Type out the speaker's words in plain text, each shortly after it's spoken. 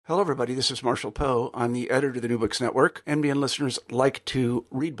Hello, everybody. This is Marshall Poe. I'm the editor of the New Books Network. NBN listeners like to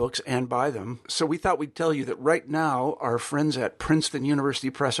read books and buy them. So we thought we'd tell you that right now, our friends at Princeton University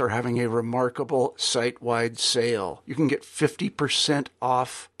Press are having a remarkable site-wide sale. You can get 50%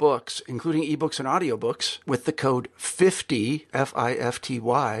 off books, including ebooks and audiobooks, with the code 50,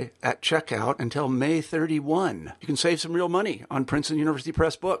 F-I-F-T-Y, at checkout until May 31. You can save some real money on Princeton University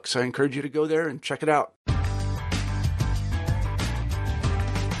Press books. I encourage you to go there and check it out.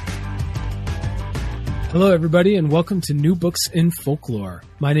 Hello, everybody, and welcome to New Books in Folklore.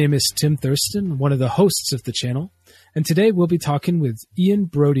 My name is Tim Thurston, one of the hosts of the channel, and today we'll be talking with Ian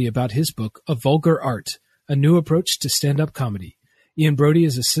Brody about his book, A Vulgar Art, A New Approach to Stand-Up Comedy. Ian Brody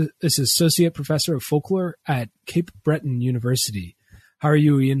is Associate Professor of Folklore at Cape Breton University. How are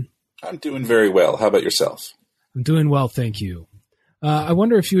you, Ian? I'm doing very well. How about yourself? I'm doing well, thank you. I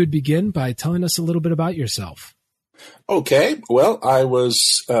wonder if you would begin by telling us a little bit about yourself. Okay. Well,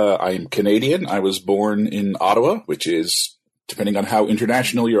 I'm Canadian. I was born in Ottawa, which is, depending on how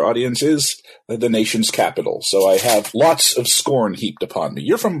international your audience is, the nation's capital. So I have lots of scorn heaped upon me.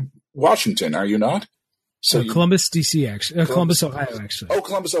 You're from Washington, are you not? Columbus, D.C., actually. Columbus, Ohio, actually. Oh,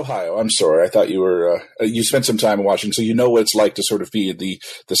 Columbus, Ohio. I'm sorry. I thought you were, you spent some time in Washington, so you know what it's like to sort of be the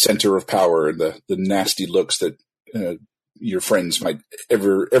center of power and the nasty looks that your friends might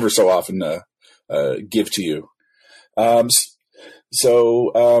ever so often give to you. I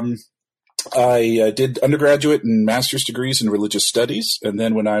did undergraduate and master's degrees in religious studies, and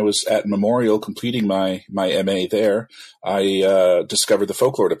then when I was at Memorial completing my MA there, I discovered the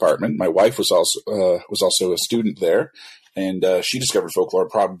folklore department. My wife was also a student there, and she discovered folklore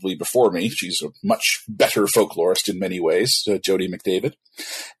probably before me. She's a much better folklorist in many ways, Jody McDavid,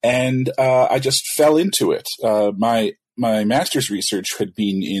 and I just fell into it. My master's research had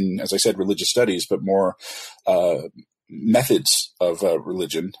been in, as I said, religious studies, but more methods of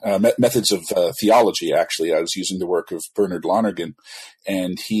religion, methods of theology, actually. I was using the work of Bernard Lonergan,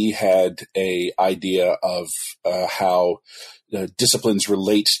 and he had a idea of how disciplines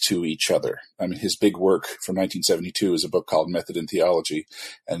relate to each other. I mean, his big work from 1972 is a book called Method in Theology,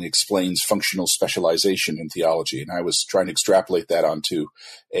 and it explains functional specialization in theology. And I was trying to extrapolate that onto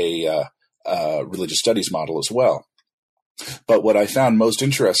a religious studies model as well. But what I found most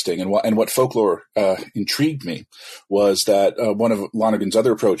interesting and what folklore intrigued me was that one of Lonergan's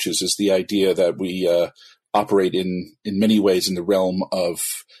other approaches is the idea that we operate in many ways in the realm of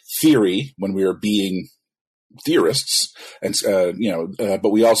theory when we are being theorists, and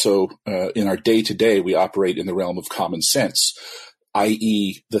but we also in our day-to-day we operate in the realm of common sense,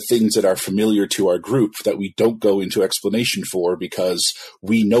 i.e. the things that are familiar to our group that we don't go into explanation for because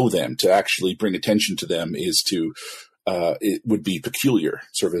we know them. To actually bring attention to them is to it would be peculiar,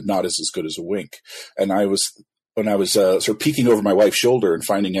 sort of a nod is as good as a wink. And when I was sort of peeking over my wife's shoulder and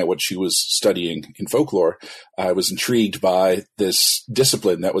finding out what she was studying in folklore, I was intrigued by this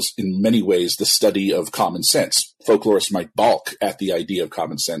discipline that was in many ways the study of common sense. Folklorists might balk at the idea of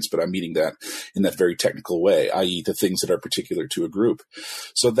common sense, but I'm meaning that in that very technical way, i.e. the things that are particular to a group.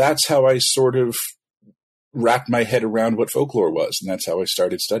 So that's how I sort of wrapped my head around what folklore was, and that's how I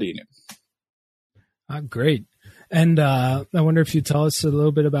started studying it. Great. And I wonder if you'd tell us a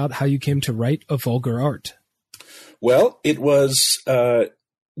little bit about how you came to write A Vulgar Art. Well, it was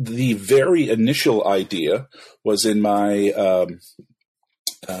the very initial idea was in my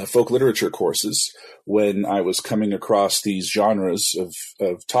folk literature courses when I was coming across these genres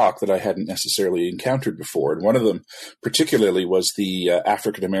of talk that I hadn't necessarily encountered before. And one of them particularly was the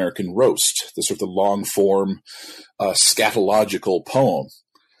African American roast, the sort of the long form scatological poem.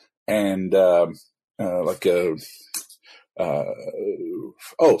 And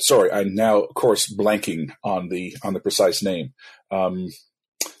I'm now, of course, blanking on the precise name.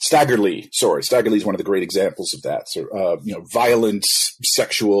 Staggerly. Staggerly is one of the great examples of that. So, violent,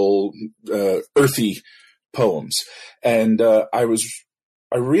 sexual, earthy poems. And I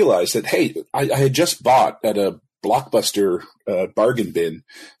realized that, hey, I had just bought at a Blockbuster bargain bin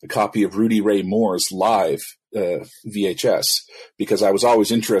a copy of Rudy Ray Moore's Live VHS, because I was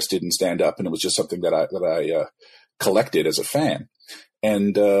always interested in stand-up, and it was just something that I collected as a fan.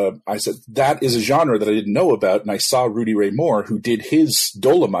 And I said, that is a genre that I didn't know about, and I saw Rudy Ray Moore, who did his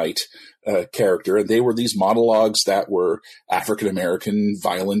Dolomite character, and they were these monologues that were African-American,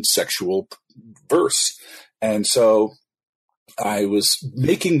 violent, sexual verse. And so I was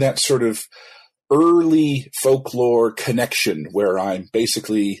making that sort of early folklore connection where I'm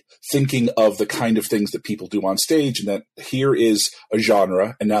basically thinking of the kind of things that people do on stage, and that here is a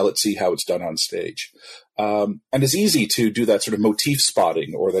genre, and now let's see how it's done on stage. And it's easy to do that sort of motif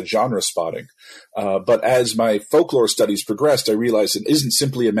spotting or that genre spotting. But as my folklore studies progressed, I realized it isn't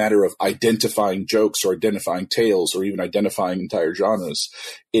simply a matter of identifying jokes or identifying tales or even identifying entire genres.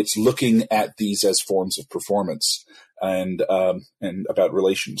 It's looking at these as forms of performance and about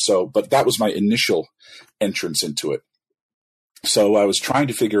relations. But that was my initial entrance into it. So I was trying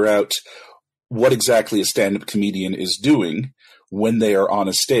to figure out what exactly a stand-up comedian is doing when they are on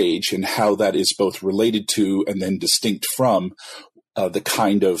a stage, and how that is both related to and then distinct from the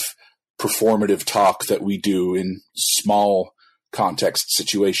kind of performative talk that we do in small context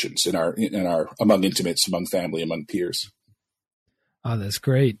situations in our among intimates, among family, among peers. Oh, that's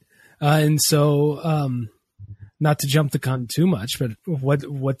great. And so, not to jump the gun too much, but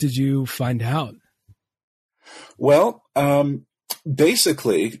what did you find out? Well,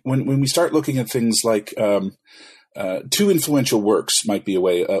 basically, when we start looking at things like two influential works might be a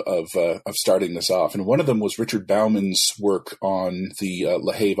way of starting this off. And one of them was Richard Bauman's work on the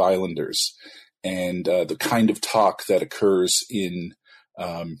LaHave Islanders and the kind of talk that occurs in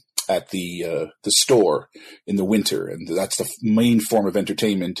at the store in the winter. And that's the main form of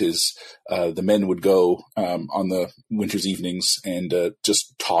entertainment is the men would go on the winter's evenings and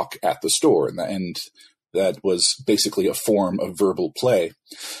just talk at the store. And that was basically a form of verbal play.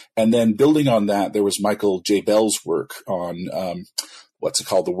 And then building on that, there was Michael J. Bell's work on what's it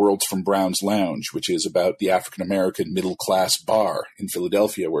called, The World's from Brown's Lounge, which is about the African-American middle-class bar in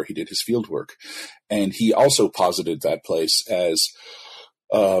Philadelphia where he did his field work. And he also posited that place as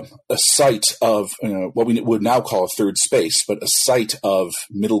a site of what we would now call a third space, but a site of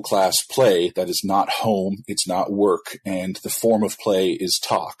middle-class play that is not home, it's not work, and the form of play is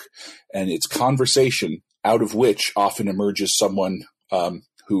talk. And it's conversation out of which often emerges someone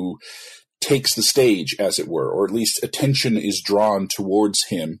who takes the stage, as it were, or at least attention is drawn towards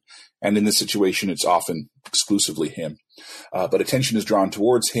him. And in this situation, it's often exclusively him. But attention is drawn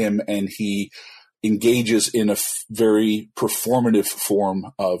towards him, and he engages in a very performative form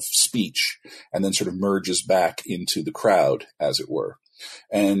of speech and then sort of merges back into the crowd, as it were.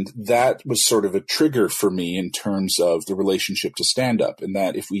 And that was sort of a trigger for me in terms of the relationship to stand-up, in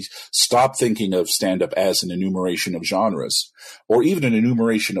that if we stop thinking of stand-up as an enumeration of genres or even an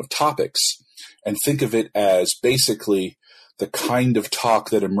enumeration of topics and think of it as basically the kind of talk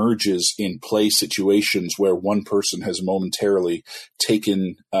that emerges in play situations where one person has momentarily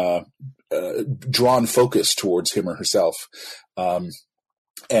taken drawn focus towards him or herself,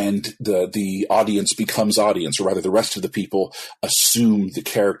 and the audience becomes audience, or rather the rest of the people assume the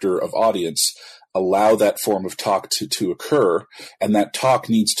character of audience, allow that form of talk to occur, and that talk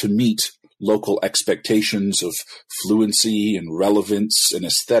needs to meet local expectations of fluency and relevance and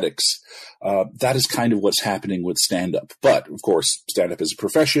aesthetics. That is kind of what's happening with stand-up. But, of course, stand-up is a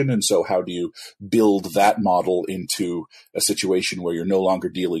profession, and so how do you build that model into a situation where you're no longer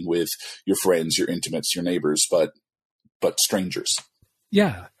dealing with your friends, your intimates, your neighbors, but strangers?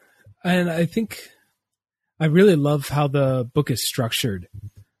 Yeah. And I think I really love how the book is structured,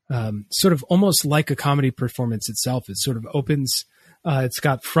 sort of almost like a comedy performance itself. It sort of opens... it's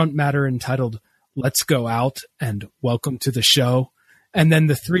got front matter entitled Let's Go Out and Welcome to the Show. And then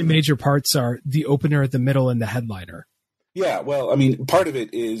the three major parts are the opener, the middle, and the headliner. Yeah, well, I mean, part of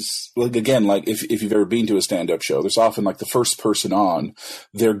it is, like, again, like if you've ever been to a stand-up show, there's often like the first person on,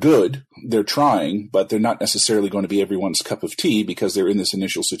 they're good, they're trying, but they're not necessarily going to be everyone's cup of tea because they're in this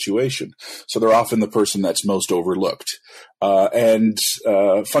initial situation. So they're often the person that's most overlooked. And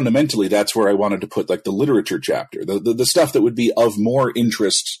fundamentally, that's where I wanted to put like the literature chapter, the stuff that would be of more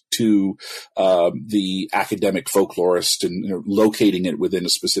interest to the academic folklorist and locating it within a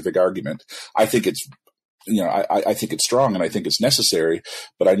specific argument. I think it's I think it's strong and I think it's necessary,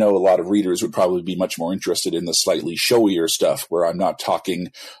 but I know a lot of readers would probably be much more interested in the slightly showier stuff where I'm not talking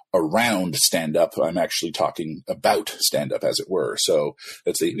around stand-up. I'm actually talking about stand-up, as it were. So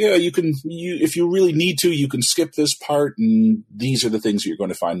let's say, if you really need to, you can skip this part, and these are the things that you're going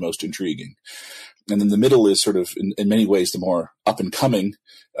to find most intriguing. And then the middle is sort of, in many ways, the more up and coming,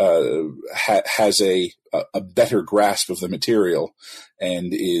 has a better grasp of the material,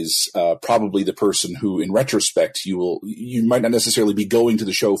 and is probably the person who, in retrospect, you might not necessarily be going to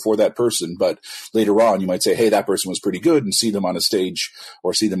the show for that person, but later on you might say, hey, that person was pretty good, and see them on a stage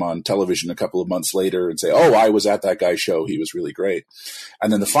or see them on television a couple of months later and say, oh, I was at that guy's show, he was really great.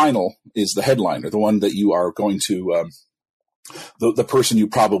 And then the final is the headliner, the one that you are going to the person you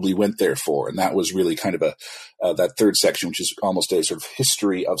probably went there for. And that was really kind of that third section, which is almost a sort of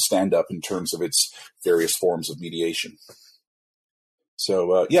history of stand-up in terms of its various forms of mediation.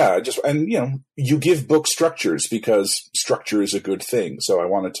 So, you give book structures because structure is a good thing. So I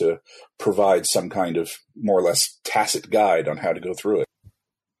wanted to provide some kind of more or less tacit guide on how to go through it.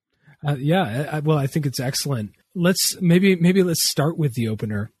 I think it's excellent. Let's start with the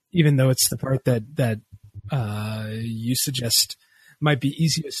opener, even though it's the part that you suggest might be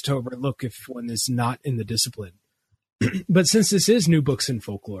easiest to overlook if one is not in the discipline. But since this is New Books in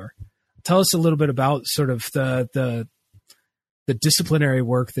Folklore, tell us a little bit about sort of the disciplinary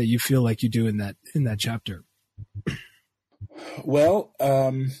work that you feel like you do in that chapter. Well,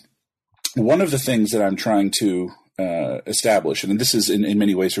 one of the things that I'm trying to establish, and this is in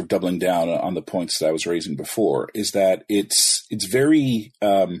many ways sort of doubling down on the points that I was raising before, is that it's very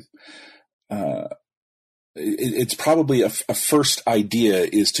it's probably a first idea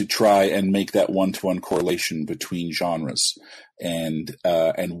is to try and make that one-to-one correlation between genres and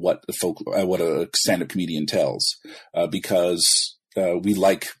what a stand-up comedian tells, because we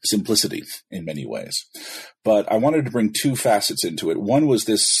like simplicity in many ways. But I wanted to bring two facets into it. One was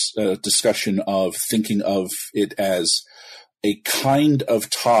this discussion of thinking of it as a kind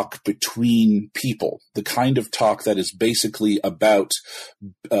of talk between people, the kind of talk that is basically about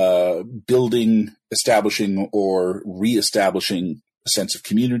building, establishing, or reestablishing a sense of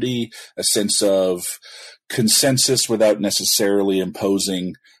community, a sense of consensus without necessarily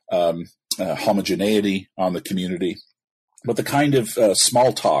imposing homogeneity on the community. But the kind of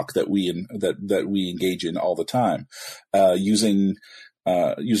small talk that we engage in all the time, using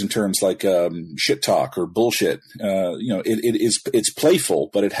terms like shit talk or bullshit, it's playful,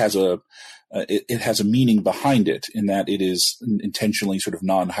 but it has a meaning behind it in that it is intentionally sort of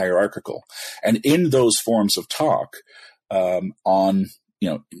non-hierarchical. And in those forms of talk,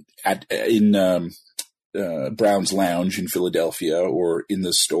 Brown's Lounge in Philadelphia, or in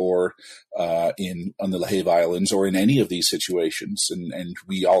the store on the LaHave Islands, or in any of these situations, and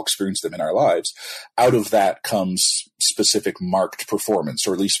we all experience them in our lives, out of that comes specific marked performance,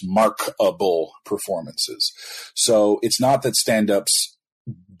 or at least markable performances. So it's not that stand-ups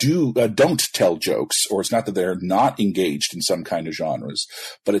don't tell jokes, or it's not that they're not engaged in some kind of genres,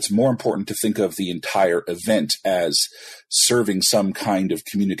 but it's more important to think of the entire event as serving some kind of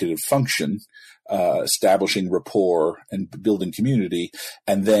communicative function, establishing rapport and building community,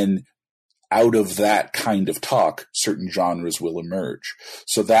 and then out of that kind of talk, certain genres will emerge.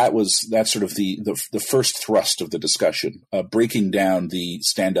 So that's sort of the first thrust of the discussion, breaking down the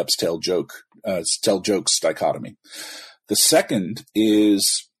stand-ups tell jokes dichotomy. The second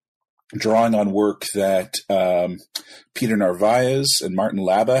is drawing on work that Peter Narvaez and Martin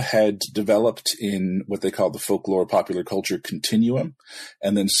Labba had developed in what they call the folklore popular culture continuum,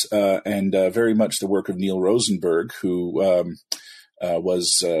 and then very much the work of Neil Rosenberg, who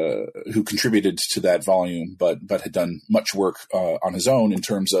contributed to that volume, but had done much work on his own in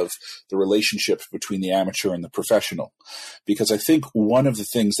terms of the relationship between the amateur and the professional. Because I think one of the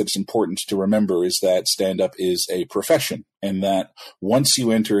things that's important to remember is that stand-up is a profession, and that once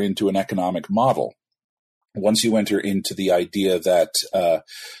you enter into an economic model, once you enter into the idea that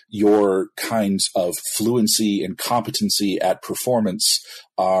your kinds of fluency and competency at performance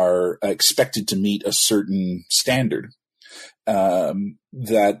are expected to meet a certain standard,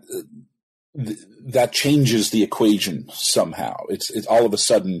 that changes the equation somehow. It's all of a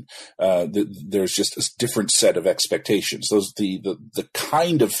sudden there's just a different set of expectations. Those the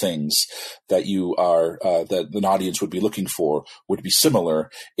kind of things that you are that an audience would be looking for would be similar.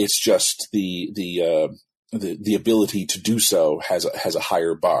 It's just the ability to do so has a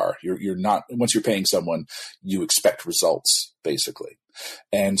higher bar. You're not, once you're paying someone, you expect results basically.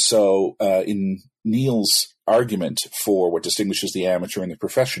 And so in Neil's argument for what distinguishes the amateur and the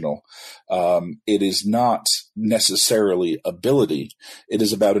professional, it is not necessarily ability. It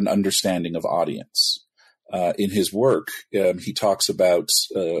is about an understanding of audience. In his work, he talks about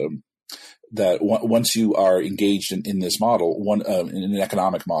that once you are engaged in this model, in an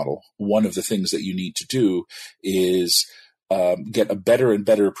economic model, one of the things that you need to do is get a better and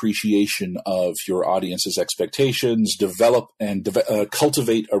better appreciation of your audience's expectations, develop and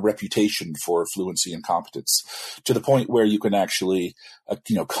cultivate a reputation for fluency and competence to the point where you can actually,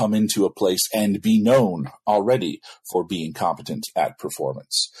 come into a place and be known already for being competent at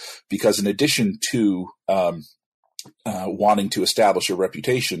performance. Because in addition to wanting to establish a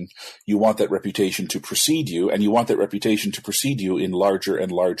reputation, you want that reputation to precede you, and you want that reputation to precede you in larger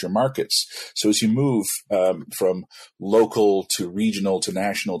and larger markets. So as you move from local to regional to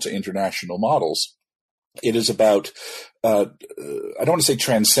national to international models, It is about, I don't want to say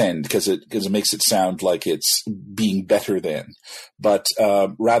transcend because it makes it sound like it's being better than, but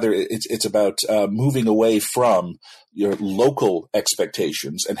rather it's about moving away from your local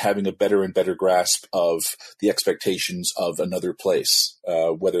expectations and having a better and better grasp of the expectations of another place,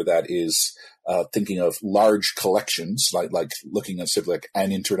 whether that is thinking of large collections, like looking at sort of like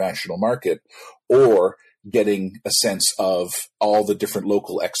an international market, or getting a sense of all the different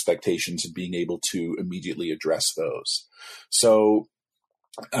local expectations and being able to immediately address those. So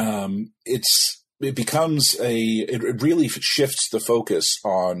it really shifts the focus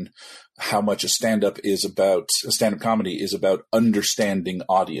on how much a stand-up comedy is about understanding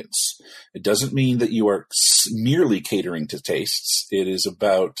audience. It doesn't mean that you are merely catering to tastes. It is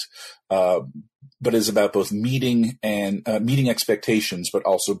about, but is about both meeting expectations, but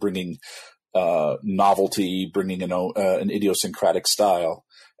also bringing novelty, bringing an idiosyncratic style,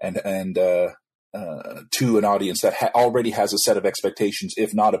 and to an audience that already has a set of expectations,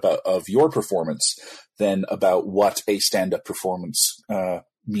 if not of your performance, then about what a stand-up performance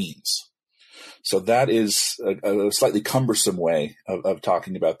means. So that is a slightly cumbersome way of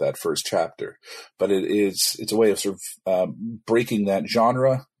talking about that first chapter, but it's a way of sort of breaking that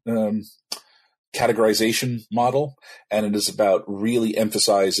genre categorization model, and it is about really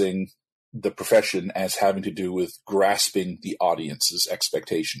emphasizing the profession as having to do with grasping the audience's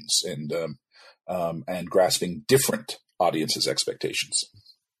expectations and grasping different audiences' expectations.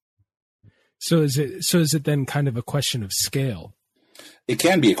 So is it then kind of a question of scale? It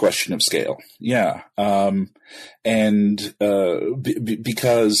can be a question of scale, yeah,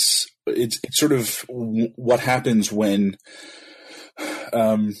 because it's sort of what happens when.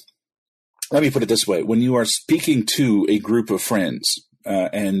 Let me put it this way: when you are speaking to a group of friends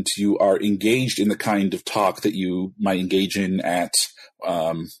and you are engaged in the kind of talk that you might engage in at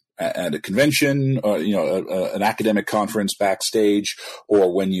a convention, or an academic conference backstage,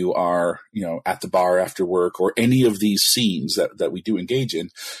 or when you are at the bar after work, or any of these scenes that we do engage in,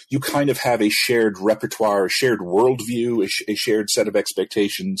 you kind of have a shared repertoire, a shared worldview, a shared set of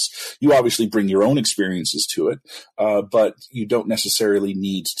expectations. You obviously bring your own experiences to it, but you don't necessarily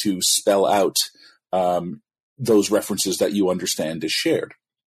need to spell out those references that you understand as shared.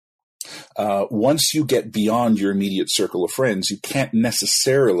 Once you get beyond your immediate circle of friends, you can't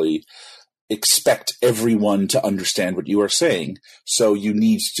necessarily expect everyone to understand what you are saying. So you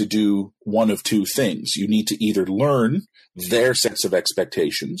need to do one of two things. You need to either learn their sets of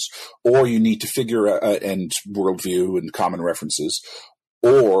expectations, or you need to figure out and worldview and common references,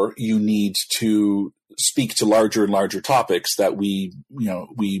 or you need to speak to larger and larger topics that we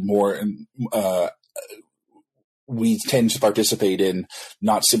tend to participate in,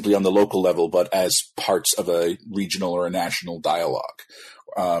 not simply on the local level, but as parts of a regional or a national dialogue.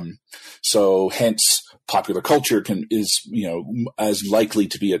 So hence popular culture is as likely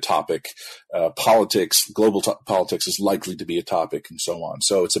to be a topic. Politics, global politics is likely to be a topic, and so on.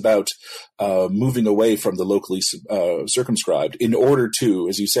 So it's about moving away from the locally circumscribed in order to,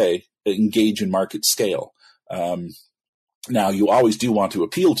 as you say, engage in market scale. Now, you always do want to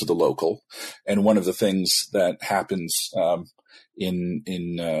appeal to the local, and one of the things that happens in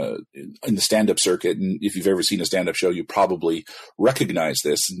the stand-up circuit, and if you've ever seen a stand-up show, you probably recognize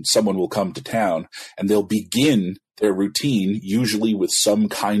this, and someone will come to town, and they'll begin their routine usually with some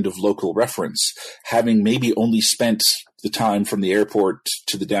kind of local reference, having maybe only spent the time from the airport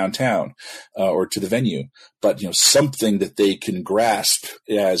to the downtown or to the venue, but something that they can grasp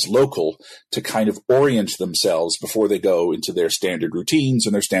as local to kind of orient themselves before they go into their standard routines,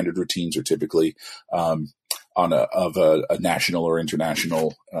 and their standard routines are typically of a national or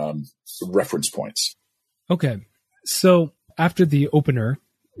international reference points. Okay, so after the opener,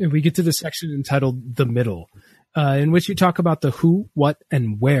 we get to the section entitled "The Middle," in which you talk about the who, what,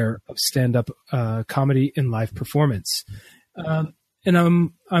 and where of stand-up comedy and live performance. And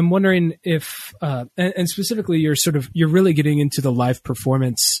I'm wondering if, and specifically, you're really getting into the live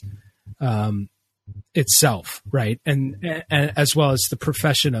performance itself, right? And as well as the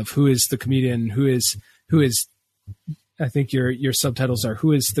profession of who is the comedian, who is. I think your subtitles are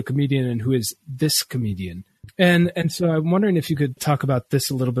 "Who is the comedian" and "Who is this comedian?" And so I'm wondering if you could talk about this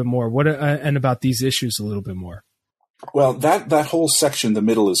a little bit more, and about these issues a little bit more. Well, that whole section, the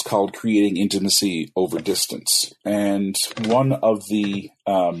middle, is called "Creating Intimacy Over Distance," and one of the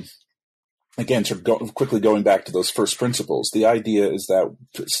again, quickly going back to those first principles, the idea is that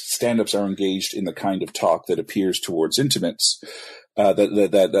stand-ups are engaged in the kind of talk that appears towards intimates.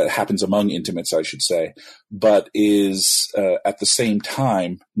 That happens among intimates, I should say, but is at the same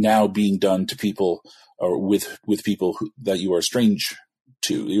time now being done to people or with people that you are strange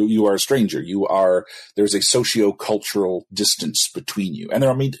to. You are a stranger. There's a socio-cultural distance between you. And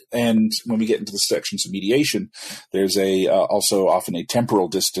and when we get into the sections of mediation, there's also often a temporal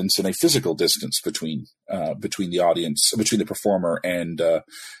distance and a physical distance between the audience, between the performer and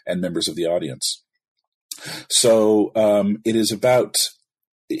members of the audience. So it is about,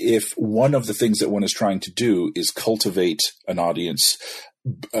 if one of the things that one is trying to do is cultivate an audience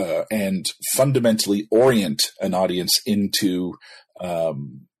and fundamentally orient an audience into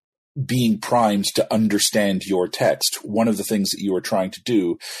being primed to understand your text, one of the things that you are trying to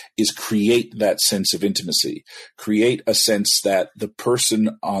do is create that sense of intimacy, create a sense that the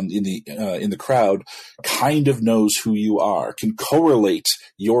person in the crowd kind of knows who you are, can correlate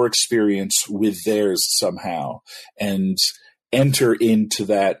your experience with theirs somehow, and enter into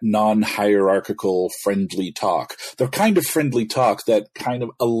that non-hierarchical friendly talk, the kind of friendly talk that kind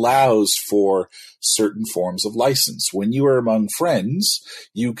of allows for certain forms of license. When you are among friends,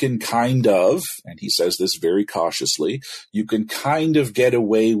 you can kind of, and he says this very cautiously, you can kind of get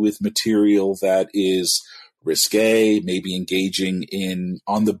away with material that is risque, maybe engaging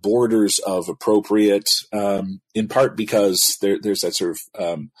on the borders of appropriate, in part because there's that sort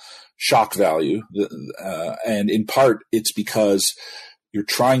of shock value, and in part it's because you're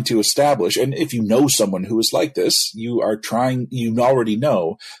trying to establish, and if you know someone who is like this, you already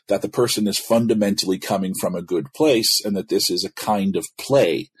know that the person is fundamentally coming from a good place, and that this is a kind of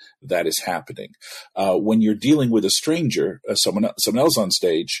play that is happening. When you're dealing with a stranger, someone else on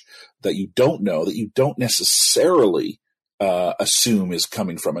stage that you don't know, that you don't necessarily assume is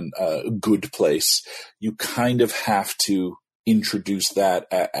coming from a good place, you kind of have to introduce that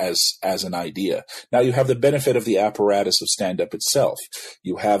as an idea. Now you have the benefit of the apparatus of stand-up itself.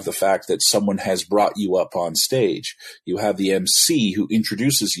 You have the fact that someone has brought you up on stage. You have the MC who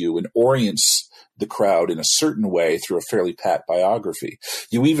introduces you and orients the crowd in a certain way through a fairly pat biography.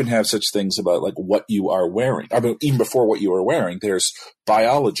 You even have such things about like what you are wearing. I mean, even before what you are wearing, there's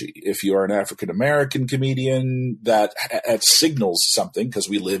biology. If you are an African-American comedian, that signals something, because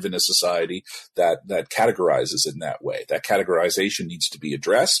we live in a society that categorizes in that way. That categorization needs to be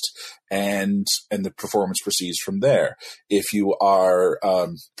addressed, and the performance proceeds from there. If you are a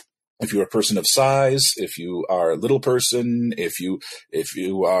person of size, if you are a little person, if you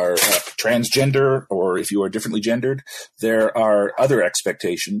are transgender, or if you are differently gendered, there are other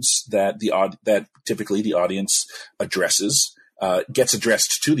expectations that typically the audience addresses, gets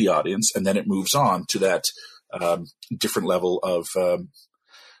addressed to the audience, and then it moves on to that different level of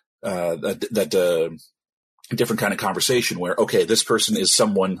different kind of conversation where, okay, this person is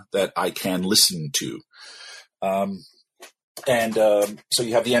someone that I can listen to. So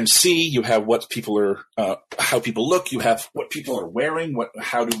you have the MC, you have what people are, how people look, you have what people are wearing, what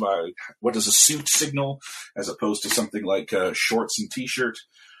does a suit signal, as opposed to something like shorts and t-shirt.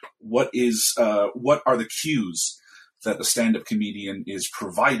 What are the cues that the stand-up comedian is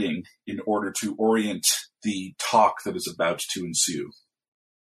providing in order to orient the talk that is about to ensue?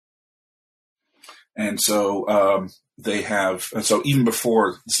 And so so even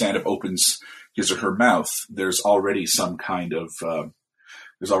before the stand-up opens his or her mouth, there's already some kind of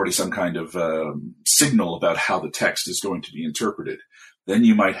signal about how the text is going to be interpreted. Then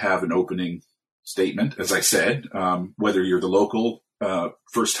you might have an opening statement, as I said, whether you're the local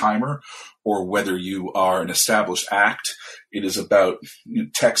first timer or whether you are an established act. It is about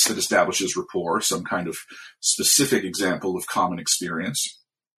text that establishes rapport, some kind of specific example of common experience.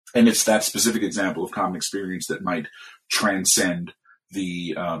 And it's that specific example of common experience that might transcend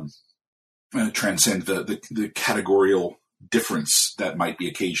the categorical difference that might be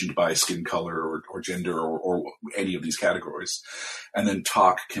occasioned by skin color or gender or any of these categories. And then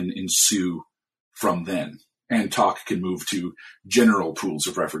talk can ensue from then. And talk can move to general pools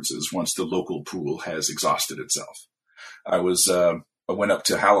of references once the local pool has exhausted itself. I went up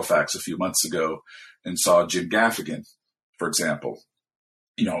to Halifax a few months ago and saw Jim Gaffigan, for example.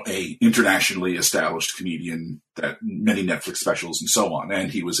 A internationally established comedian, that many Netflix specials and so on.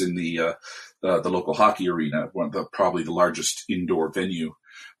 And he was in the local hockey arena, probably the largest indoor venue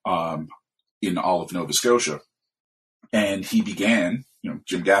in all of Nova Scotia. And he began,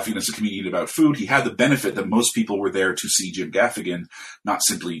 Jim Gaffigan is a comedian about food. He had the benefit that most people were there to see Jim Gaffigan, not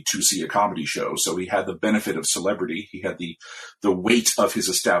simply to see a comedy show. So he had the benefit of celebrity. He had the weight of his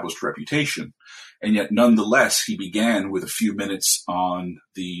established reputation. And yet, nonetheless, he began with a few minutes on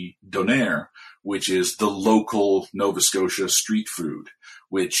the donair, which is the local Nova Scotia street food,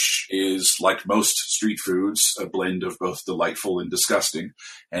 which is, like most street foods, a blend of both delightful and disgusting.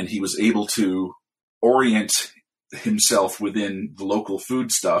 And he was able to orient himself within the local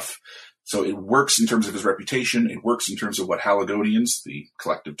food stuff So it works in terms of his reputation. It works in terms of what Haligonians, the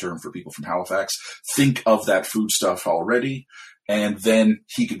collective term for people from Halifax, think of that foodstuff already. And then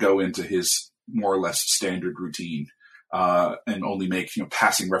he could go into his more or less standard routine and only make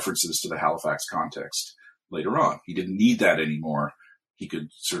passing references to the Halifax context later on. He didn't need that anymore.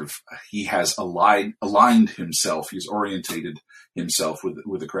 He has aligned himself. He's orientated himself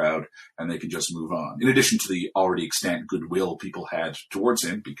with the crowd, and they can just move on. In addition to the already extant goodwill people had towards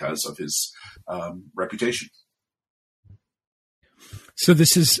him because of his reputation. So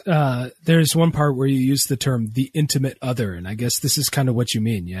this is, there's one part where you use the term the intimate other, and I guess this is kind of what you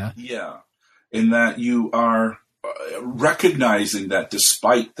mean, yeah? Yeah. In that you are recognizing that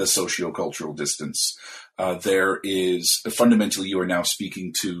despite the sociocultural distance, there is fundamentally you are now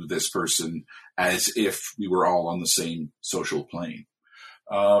speaking to this person as if we were all on the same social plane.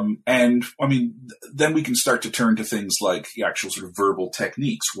 And I mean, then we can start to turn to things like the actual sort of verbal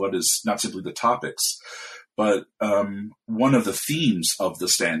techniques. What is not simply the topics, but one of the themes of the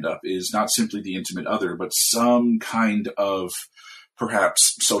stand-up is not simply the intimate other, but some kind of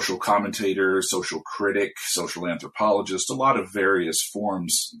perhaps social commentator, social critic, social anthropologist, a lot of various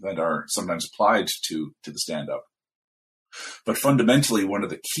forms that are sometimes applied to the stand-up. But fundamentally, one of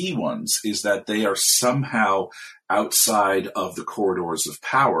the key ones is that they are somehow outside of the corridors of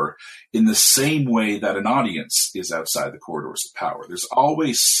power in the same way that an audience is outside the corridors of power. There's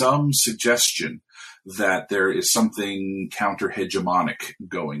always some suggestion that there is something counter-hegemonic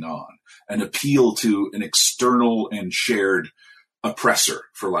going on, an appeal to an external and shared oppressor,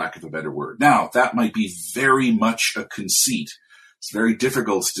 for lack of a better word. Now, that might be very much a conceit. It's very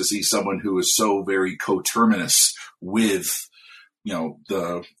difficult to see someone who is so very coterminous with,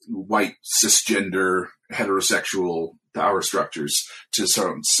 the white, cisgender, heterosexual power structures to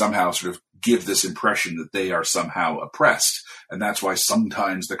somehow sort of give this impression that they are somehow oppressed. And that's why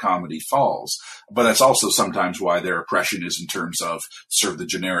sometimes the comedy falls. But that's also sometimes why their oppression is in terms of sort of the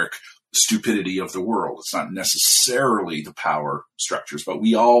generic stupidity of the world. It's not necessarily the power structures, but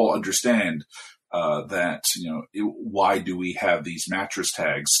we all understand that, why do we have these mattress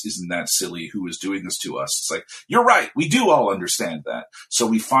tags? Isn't that silly? Who is doing this to us? It's like, you're right. We do all understand that. So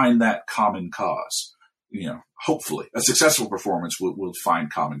we find that common cause. Hopefully a successful performance will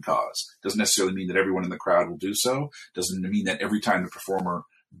find common cause. Doesn't necessarily mean that everyone in the crowd will do so. Doesn't mean that every time the performer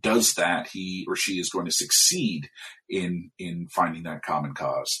does that, he or she is going to succeed in finding that common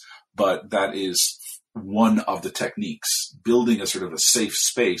cause. But that is one of the techniques, building a sort of a safe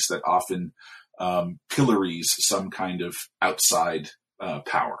space that often pillories some kind of outside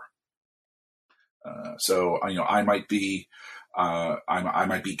power. So I might be I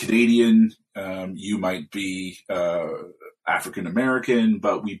might be Canadian, you might be African American,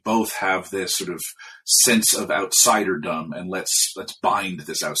 but we both have this sort of sense of outsiderdom, and let's bind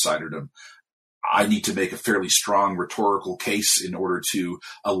this outsiderdom. I need to make a fairly strong rhetorical case in order to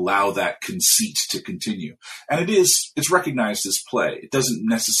allow that conceit to continue. And it's recognized as play. It doesn't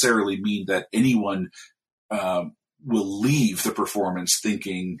necessarily mean that anyone will leave the performance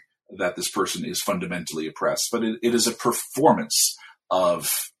thinking that this person is fundamentally oppressed, but it is a performance of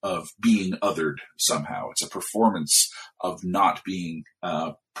being othered somehow. It's a performance of not being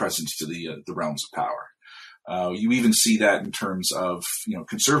present to the realms of power. You even see that in terms of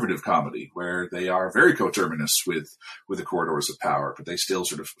conservative comedy, where they are very coterminous with the corridors of power, but they still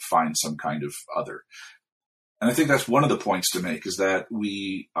sort of find some kind of other. And I think that's one of the points to make, is that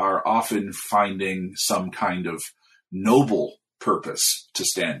we are often finding some kind of noble purpose to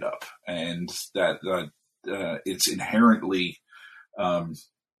stand up, and that it's inherently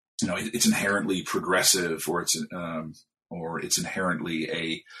it's inherently progressive, or it's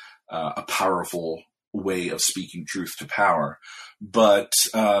inherently a powerful way of speaking truth to power. But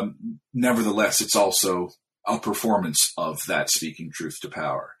nevertheless, it's also a performance of that speaking truth to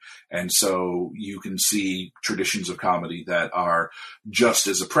power. And so you can see traditions of comedy that are just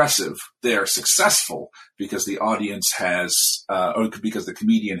as oppressive. They are successful because the audience has, or because the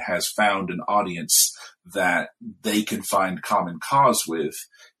comedian has found an audience that they can find common cause with,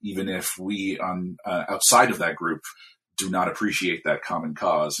 even if we outside of that group do not appreciate that common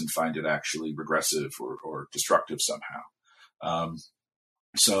cause and find it actually regressive or destructive somehow.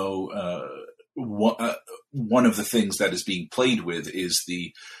 One of the things that is being played with is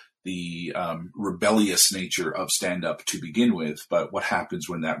the rebellious nature of stand-up to begin with, but what happens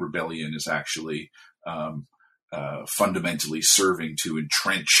when that rebellion is actually fundamentally serving to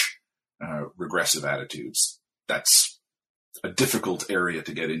entrench regressive attitudes? That's a difficult area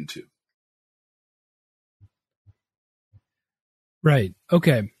to get into. Right.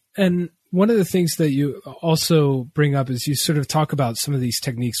 Okay. And one of the things that you also bring up is you sort of talk about some of these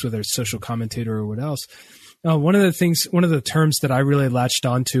techniques, whether it's social commentator or what else. One of the terms that I really latched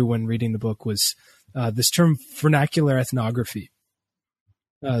onto when reading the book was this term vernacular ethnography.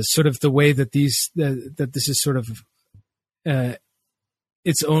 Sort of the way that that this is sort of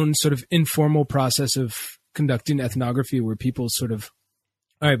its own sort of informal process of conducting ethnography, where people sort of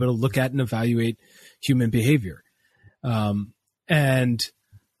are able to look at and evaluate human behavior, and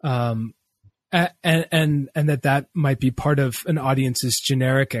that might be part of an audience's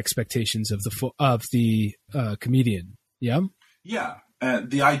generic expectations of the comedian. Yeah. Yeah.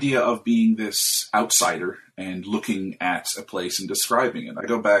 The idea of being this outsider and looking at a place and describing it. I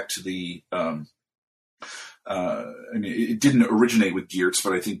go back to it didn't originate with Geertz,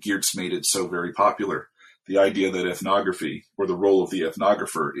 but I think Geertz made it so very popular. The idea that ethnography, or the role of the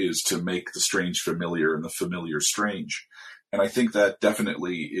ethnographer, is to make the strange familiar and the familiar strange. And I think that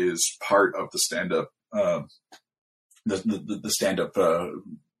definitely is part of the stand-up, the stand-up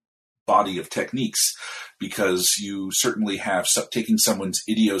body of techniques, because you certainly have taking someone's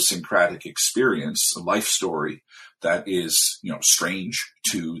idiosyncratic experience, a life story that is, strange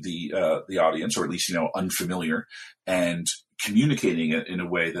to the audience, or at least, unfamiliar, and communicating it in a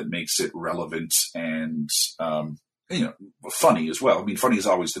way that makes it relevant and, funny as well. I mean, funny is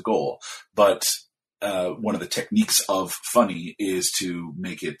always the goal, but one of the techniques of funny is to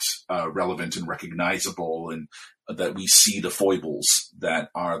make it relevant and recognizable, and that we see the foibles that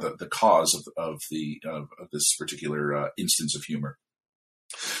are the cause of this particular instance of humor.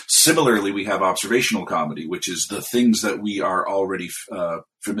 Similarly, we have observational comedy, which is the things that we are already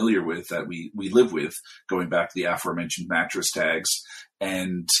familiar with, that we live with, going back to the aforementioned mattress tags,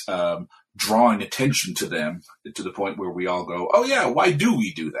 and drawing attention to them to the point where we all go, oh yeah, why do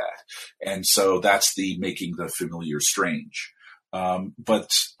we do that? And so that's the making the familiar strange. But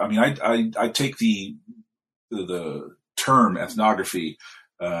I mean, I take the term ethnography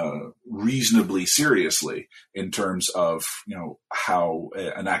reasonably seriously in terms of, how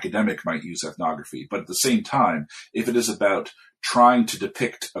an academic might use ethnography. But at the same time, if it is about trying to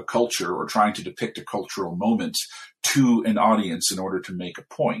depict a culture or trying to depict a cultural moment to an audience in order to make a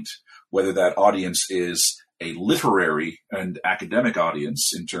point, whether that audience is a literary and academic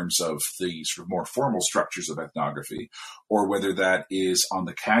audience in terms of the sort of more formal structures of ethnography, or whether that is on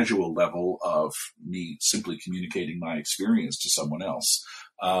the casual level of me simply communicating my experience to someone else,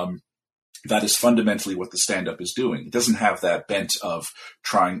 that is fundamentally what the stand-up is doing. It doesn't have that bent of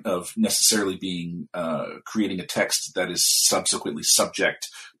necessarily being, creating a text that is subsequently subject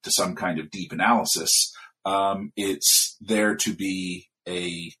to some kind of deep analysis. It's there to be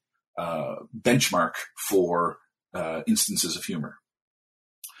a benchmark for instances of humor.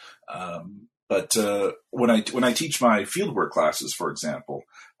 But when I teach my fieldwork classes, for example,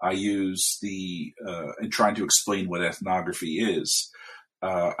 I use in trying to explain what ethnography is,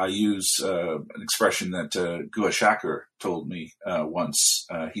 I use an expression that Gua Shaker told me once.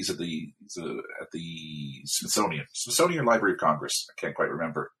 He's at the Smithsonian Library of Congress. I can't quite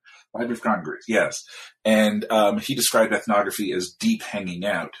remember. Library of Congress, yes. And he described ethnography as deep hanging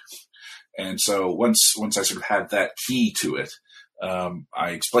out. And so once I sort of had that key to it, I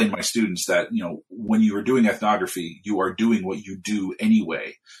explained to my students that, when you are doing ethnography, you are doing what you do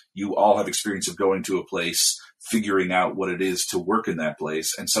anyway. You all have experience of going to a place, figuring out what it is to work in that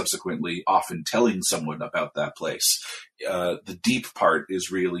place, and subsequently often telling someone about that place. The deep part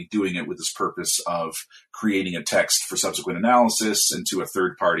is really doing it with this purpose of creating a text for subsequent analysis and to a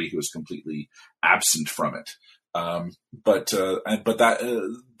third party who is completely absent from it. But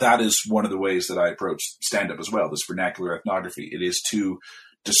that is one of the ways that I approach stand-up as well, this vernacular ethnography. It is to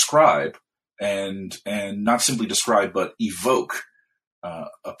describe and not simply describe, but evoke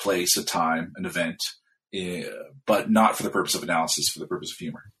a place, a time, an event, but not for the purpose of analysis, for the purpose of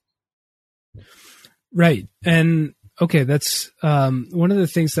humor. Right. And okay, that's one of the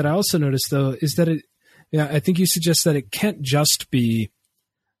things that I also noticed, though, is that I think you suggest that it can't just be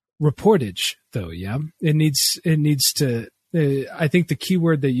reportage, though. Yeah, it needs to. I think the key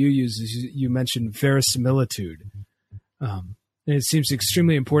word that you use is you mentioned verisimilitude, and it seems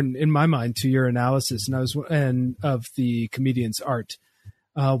extremely important in my mind to your analysis and of the comedian's art.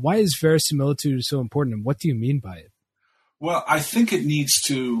 Why is verisimilitude so important, and what do you mean by it? Well, I think it needs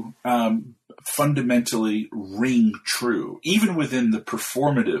to fundamentally ring true, even within the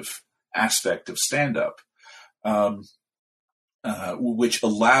performative aspect of stand-up. Which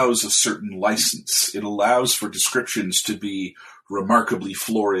allows a certain license. It allows for descriptions to be remarkably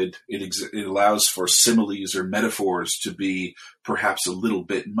florid. It allows for similes or metaphors to be perhaps a little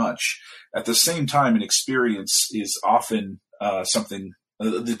bit much. At the same time, an experience is often something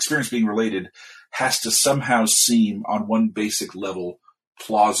the experience being related has to somehow seem on one basic level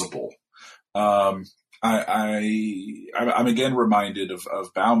plausible. I'm again reminded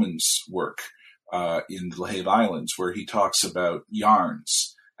of Bauman's work in the LaHave Islands, where he talks about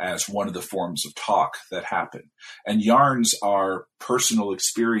yarns as one of the forms of talk that happen. And yarns are personal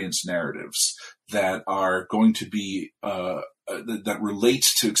experience narratives that are going to be, that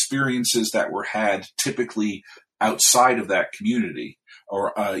relates to experiences that were had typically outside of that community,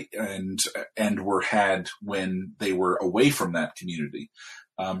 or and were had when they were away from that community.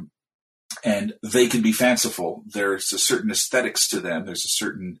 And they can be fanciful. There's a certain aesthetics to them. There's a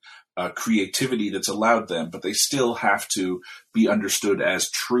certain creativity that's allowed them, but they still have to be understood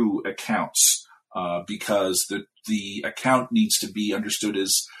as true accounts, because the account needs to be understood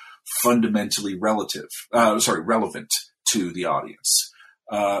as fundamentally relevant to the audience.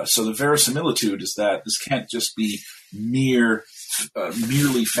 So the verisimilitude is that this can't just be merely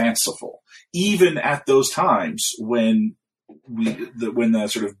fanciful, even at those times when the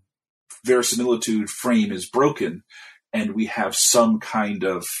sort of verisimilitude frame is broken and we have some kind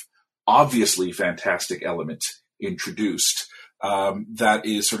of obviously fantastic element introduced, that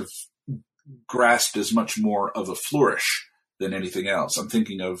is sort of grasped as much more of a flourish than anything else. I'm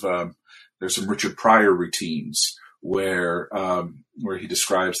thinking of there's some Richard Pryor routines where he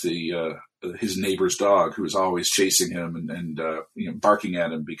describes his neighbor's dog who is always chasing him and barking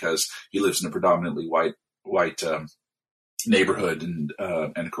at him because he lives in a predominantly white neighborhood, and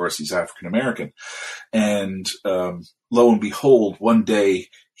of course he's African American, and lo and behold, one day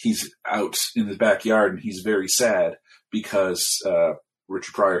he's out in the backyard and he's very sad because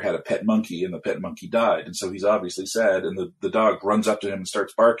Richard Pryor had a pet monkey and the pet monkey died, and so he's obviously sad, and the dog runs up to him and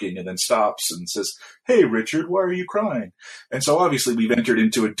starts barking and then stops and says, "Hey Richard, why are you crying?" And so obviously we've entered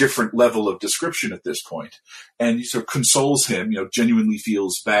into a different level of description at this point, and he sort of consoles him, genuinely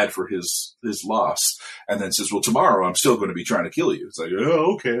feels bad for his loss, and then says, "Well, tomorrow I'm still going to be trying to kill you." It's like,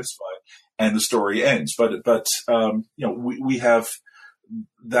 "Oh, okay, that's fine," and the story ends. But we have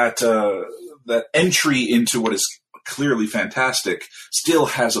that entry into what is clearly fantastic still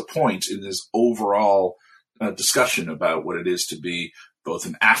has a point in this overall discussion about what it is to be both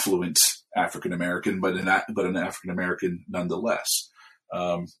an affluent African American, but an African American nonetheless.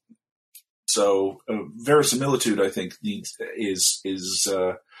 So verisimilitude, I think, is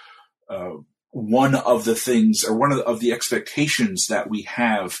one of the things, or one of the expectations that we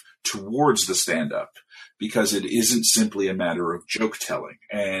have towards the stand-up, because it isn't simply a matter of joke telling,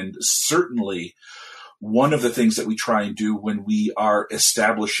 and certainly one of the things that we try and do when we are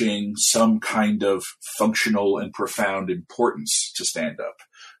establishing some kind of functional and profound importance to stand-up,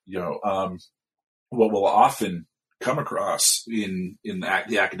 what we'll often come across in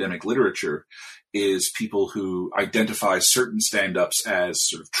the academic literature is people who identify certain stand-ups as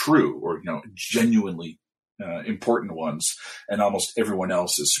sort of true or genuinely important ones, and almost everyone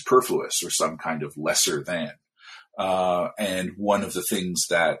else is superfluous or some kind of lesser than. And one of the things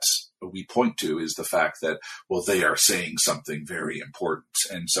that we point to is the fact that, well, they are saying something very important.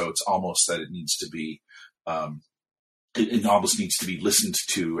 And so it's almost that it needs to be, it almost needs to be listened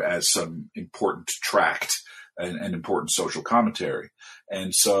to as some important tract and important social commentary.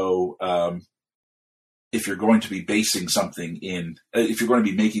 And so, if you're going to be basing something if you're going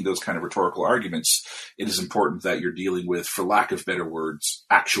to be making those kind of rhetorical arguments, it is important that you're dealing with, for lack of better words,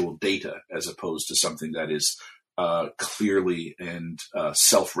 actual data, as opposed to something that is clearly and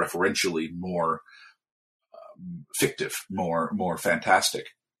self-referentially more fictive, more fantastic.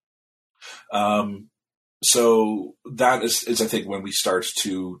 So that is, I think, when we start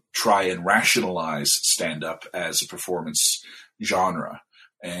to try and rationalize stand-up as a performance genre.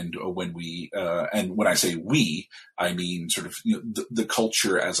 And when when I say we, I mean sort of the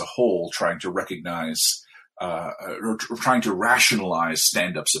culture as a whole, trying to recognize or trying to rationalize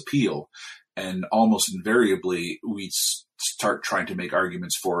stand-up's appeal. And almost invariably, we start trying to make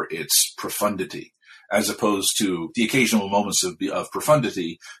arguments for its profundity, as opposed to the occasional moments of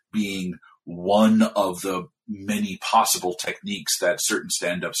profundity being one of the many possible techniques that certain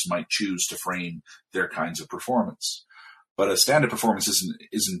stand-ups might choose to frame their kinds of performance. But a stand-up performance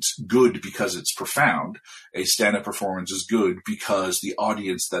isn't good because it's profound. A stand-up performance is good because the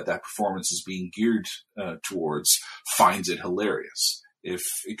audience that performance is being geared towards finds it hilarious. If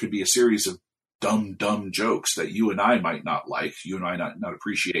it could be a series of dumb jokes that you and I might not like, you and I not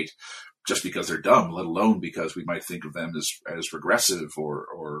appreciate just because they're dumb, let alone because we might think of them as regressive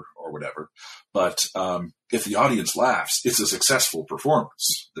or whatever. But if the audience laughs, it's a successful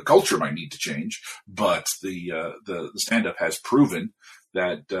performance. The culture might need to change, but the stand-up has proven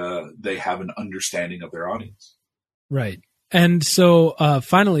that they have an understanding of their audience. Right. And so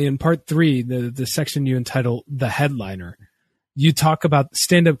finally, in part 3, the section you entitle The Headliner, you talk about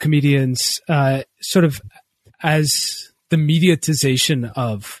stand-up comedians sort of as the mediatization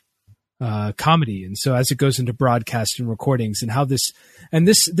of comedy. And so as it goes into broadcast and recordings, and how this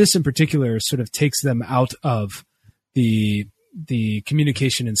in particular sort of takes them out of the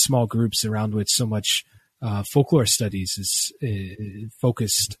communication in small groups around which so much folklore studies is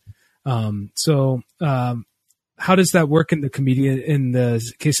focused. How does that work in the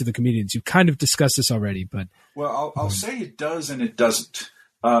case of the comedians? You've kind of discussed this already, but I'll say it does and it doesn't.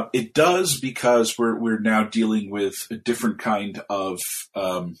 It does because we're now dealing with a different kind of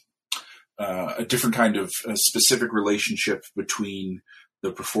specific relationship between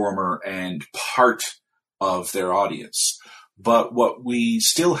the performer and part of their audience. But what we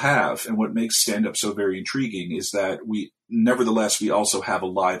still have, and what makes stand-up so very intriguing, is that we also have a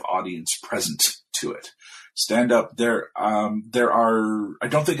live audience present to it. Stand-up, there are, I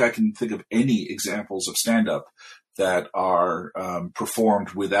don't think I can think of any examples of stand-up that are performed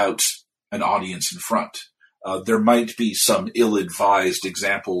without an audience in front. There might be some ill-advised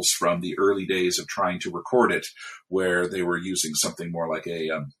examples from the early days of trying to record it, where they were using something more like a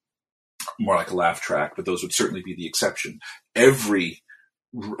laugh track, but those would certainly be the exception. Every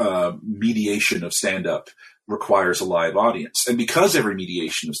mediation of stand-up requires a live audience. And because every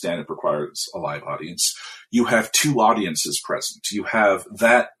mediation of stand-up requires a live audience, you have two audiences present. You have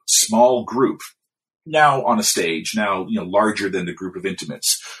that small group now on a stage, now, larger than the group of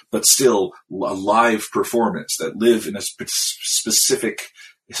intimates, but still a live performance that live in a specific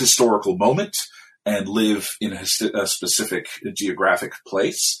historical moment and live in a specific geographic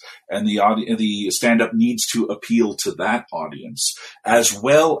place. And the stand-up needs to appeal to that audience, as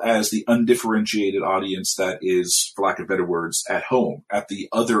well as the undifferentiated audience that is, for lack of better words, at home, at the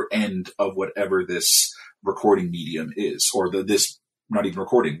other end of whatever this recording medium is, or not even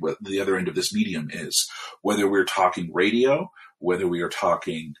recording, but the other end of this medium is, whether we're talking radio, whether we are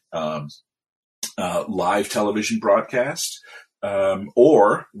talking live television broadcast,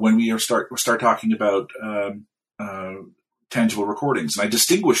 or when we start talking about tangible recordings. And I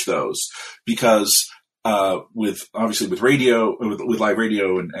distinguish those because with radio, with live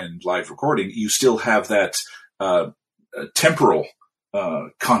radio and live recording, you still have that temporal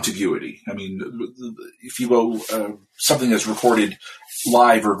contiguity. I mean, if you go something that's recorded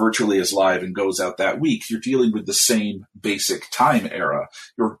live or virtually as live and goes out that week, you're dealing with the same basic time era.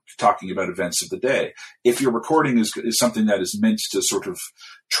 You're talking about events of the day. If your recording is something that is meant to sort of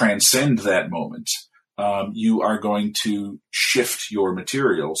transcend that moment, you are going to shift your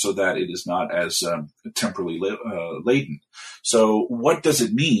material so that it is not as temporally laden. So what does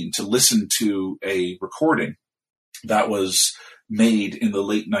it mean to listen to a recording that was made in the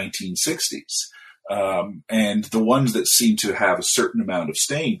late 1960s? And the ones that seem to have a certain amount of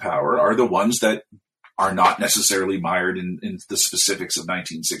staying power are the ones that are not necessarily mired in the specifics of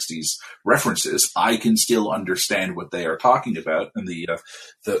 1960s references. I can still understand what they are talking about, and the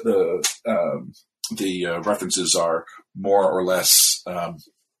references are more or less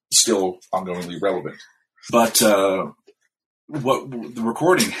still ongoingly relevant. But what the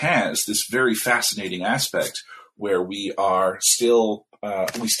recording has, this very fascinating aspect where we still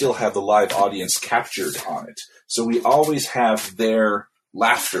have the live audience captured on it. So we always have their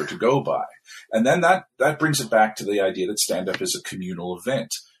laughter to go by. And then that brings it back to the idea that stand-up is a communal event.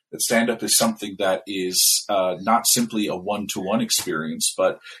 That stand-up is something that is not simply a one-to-one experience,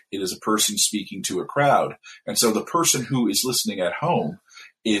 but it is a person speaking to a crowd. And so the person who is listening at home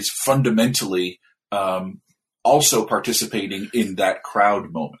is fundamentally also participating in that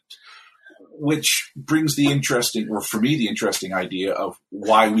crowd moment, which brings the interesting idea of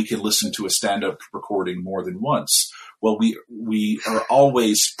why we can listen to a stand-up recording more than once. Well, we are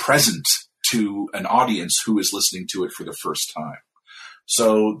always present to an audience who is listening to it for the first time.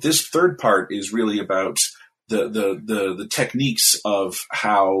 So this third part is really about the techniques of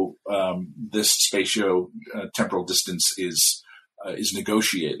how this spatio-temporal distance is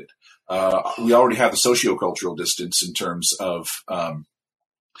negotiated. We already have the sociocultural distance in terms of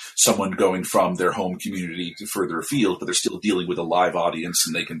someone going from their home community to further afield, but they're still dealing with a live audience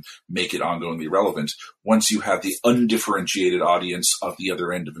and they can make it ongoingly relevant. Once you have the undifferentiated audience of the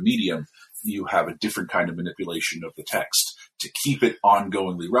other end of the medium, you have a different kind of manipulation of the text to keep it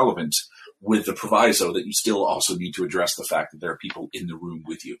ongoingly relevant, with the proviso that you still also need to address the fact that there are people in the room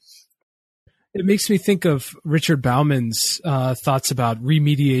with you. It makes me think of Richard Bauman's thoughts about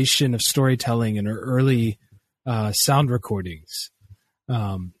remediation of storytelling in early sound recordings.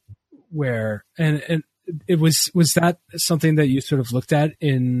 Where and it was that something that you sort of looked at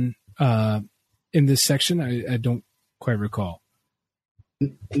in this section? I don't quite recall.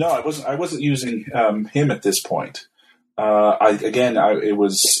 No, I wasn't using him at this point. It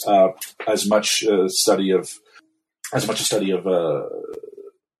was as much a study of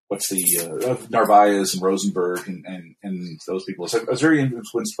of Narvaez and Rosenberg and those people. So I was very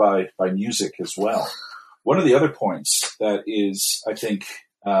influenced by music as well. One of the other points that is, I think,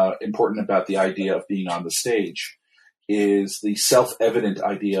 important about the idea of being on the stage is the self-evident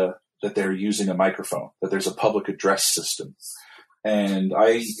idea that they're using a microphone, that there's a public address system. And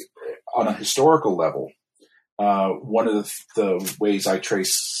on a historical level, one of the ways I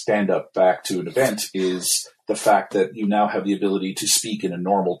trace stand-up back to an event is the fact that you now have the ability to speak in a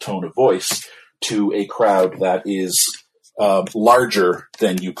normal tone of voice to a crowd that is larger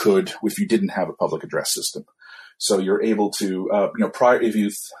than you could if you didn't have a public address system. So you're able to,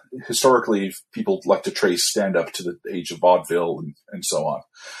 historically, people like to trace stand-up to the age of vaudeville and so on.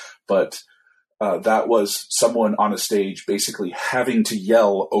 But that was someone on a stage basically having to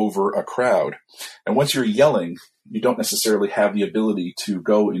yell over a crowd. And once you're yelling, you don't necessarily have the ability to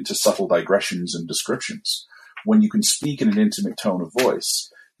go into subtle digressions and descriptions. When you can speak in an intimate tone of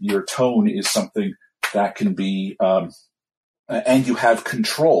voice, your tone is something that can be, and you have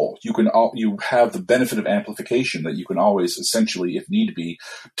control. You have the benefit of amplification that you can always essentially, if need be,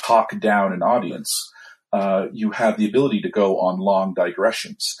 talk down an audience. You have the ability to go on long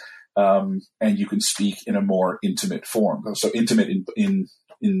digressions. And you can speak in a more intimate form. So intimate in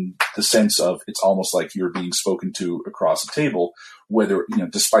the sense of it's almost like you're being spoken to across a table, whether,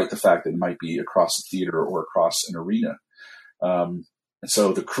 despite the fact that it might be across a theater or across an arena. And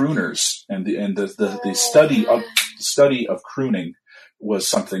so the crooners and the study of crooning was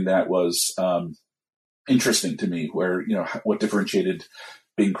something that was interesting to me, where, what differentiated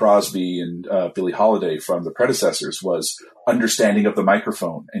Bing Crosby and Billie Holiday from the predecessors was understanding of the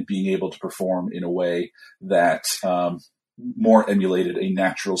microphone and being able to perform in a way that more emulated a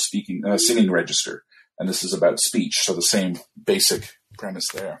natural singing register. And this is about speech. So the same basic premise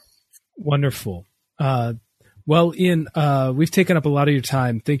there. Wonderful. Well, Ian, we've taken up a lot of your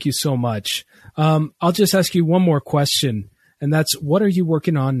time. Thank you so much. I'll just ask you one more question, and that's, what are you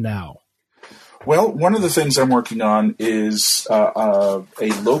working on now? Well, one of the things I'm working on is a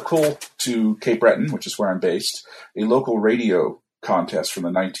local to Cape Breton, which is where I'm based, a local radio contest from the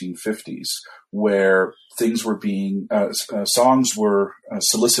 1950s, where things were being songs were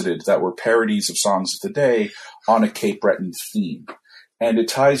solicited that were parodies of songs of the day on a Cape Breton theme. And it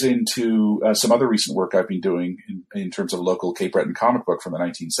ties into some other recent work I've been doing in terms of local Cape Breton comic book from the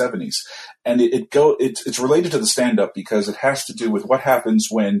 1970s. And it's related to the stand-up because it has to do with what happens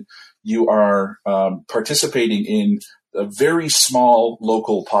when you are participating in a very small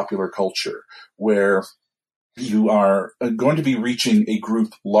local popular culture where you are going to be reaching a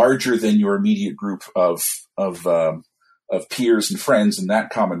group larger than your immediate group of peers and friends in that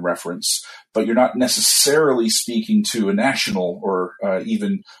common reference, but you're not necessarily speaking to a national or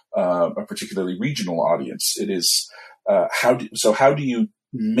even a particularly regional audience. It is how do you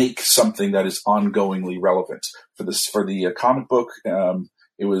make something that is ongoingly relevant for the comic book?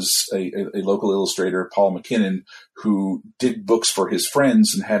 It was a local illustrator, Paul McKinnon, who did books for his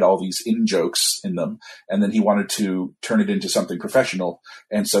friends and had all these in-jokes in them. And then he wanted to turn it into something professional.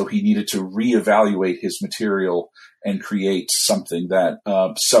 And so he needed to reevaluate his material and create something that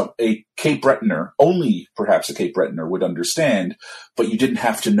a Cape Bretoner, only perhaps a Cape Bretoner, would understand, but you didn't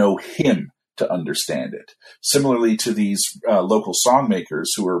have to know him to understand it. Similarly to these local songmakers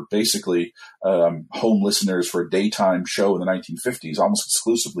who were basically home listeners for a daytime show in the 1950s, almost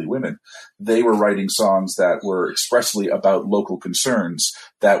exclusively women, they were writing songs that were expressly about local concerns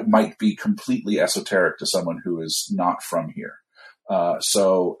that might be completely esoteric to someone who is not from here.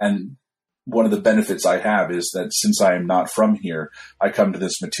 And one of the benefits I have is that since I am not from here, I come to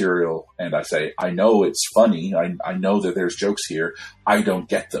this material and I say, I know it's funny. I know that there's jokes here. I don't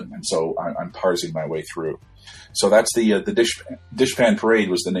get them. And so I'm parsing my way through. So that's the Dishpan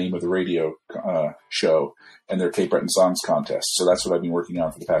Parade was the name of the radio show and their Cape Breton Songs contest. So that's what I've been working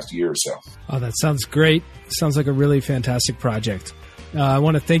on for the past year or so. Oh, that sounds great. Sounds like a really fantastic project. I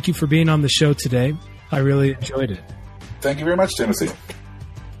want to thank you for being on the show today. I really enjoyed it. Thank you very much, Timothy.